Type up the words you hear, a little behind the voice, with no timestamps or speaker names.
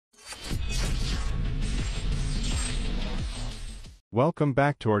Welcome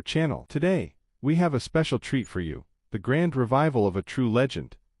back to our channel. Today, we have a special treat for you, the grand revival of a true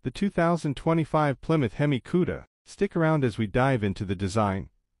legend, the 2025 Plymouth Hemi Cuda. Stick around as we dive into the design,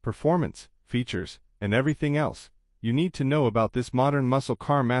 performance, features, and everything else you need to know about this modern muscle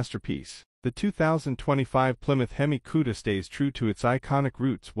car masterpiece. The 2025 Plymouth Hemi Cuda stays true to its iconic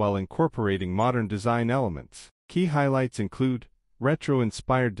roots while incorporating modern design elements. Key highlights include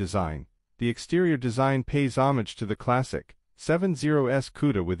retro-inspired design. The exterior design pays homage to the classic 70s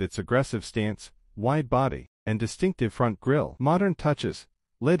Cuda with its aggressive stance, wide body, and distinctive front grille. Modern touches,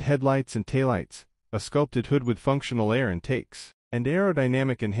 LED headlights and taillights, a sculpted hood with functional air intakes, and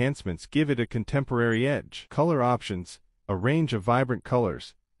aerodynamic enhancements give it a contemporary edge. Color options, a range of vibrant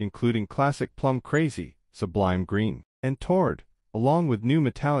colors, including classic plum crazy, sublime green, and taured, along with new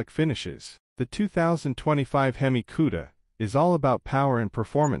metallic finishes. The 2025 Hemi Cuda is all about power and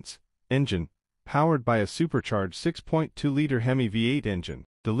performance. Engine, powered by a supercharged 6.2-liter Hemi V8 engine,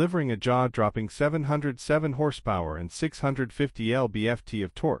 delivering a jaw-dropping 707 horsepower and 650 lb-ft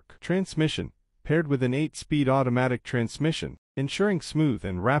of torque. Transmission, paired with an 8-speed automatic transmission, ensuring smooth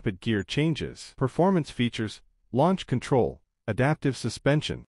and rapid gear changes. Performance features, launch control, adaptive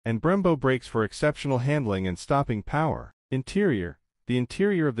suspension, and Brembo brakes for exceptional handling and stopping power. Interior, the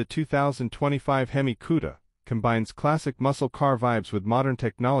interior of the 2025 Hemi Cuda combines classic muscle car vibes with modern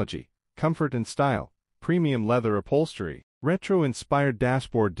technology, comfort and style, premium leather upholstery, retro-inspired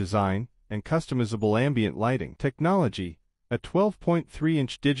dashboard design, and customizable ambient lighting. Technology, a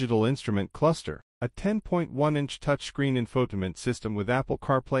 12.3-inch digital instrument cluster, a 10.1-inch touchscreen infotainment system with Apple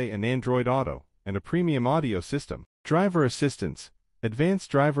CarPlay and Android Auto, and a premium audio system. Driver assistance,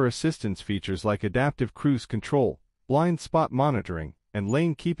 advanced driver assistance features like adaptive cruise control, blind spot monitoring, and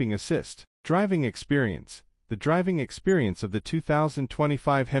lane keeping assist. Driving experience, the driving experience of the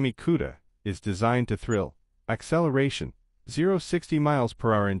 2025 Hemi Cuda is designed to thrill. Acceleration, 0-60 miles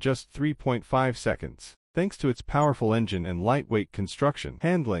per hour in just 3.5 seconds, thanks to its powerful engine and lightweight construction.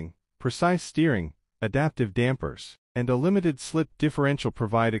 Handling, precise steering, adaptive dampers, and a limited slip differential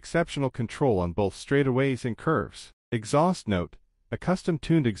provide exceptional control on both straightaways and curves. Exhaust note, a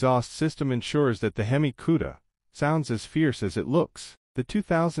custom-tuned exhaust system ensures that the Hemi Cuda sounds as fierce as it looks. The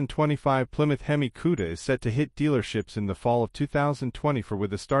 2025 Plymouth Hemi Cuda is set to hit dealerships in the fall of 2024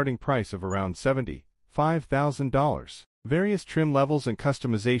 with a starting price of around $75,000. Various trim levels and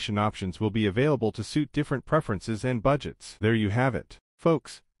customization options will be available to suit different preferences and budgets. There you have it,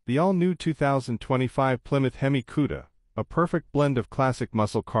 folks, the all-new 2025 Plymouth Hemi Cuda, a perfect blend of classic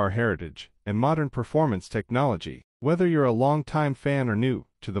muscle car heritage and modern performance technology. Whether you're a long-time fan or new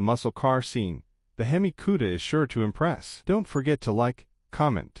to the muscle car scene, the Hemi Cuda is sure to impress. Don't forget to like,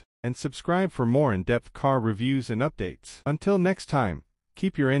 comment, and subscribe for more in-depth car reviews and updates. Until next time,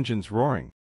 keep your engines roaring.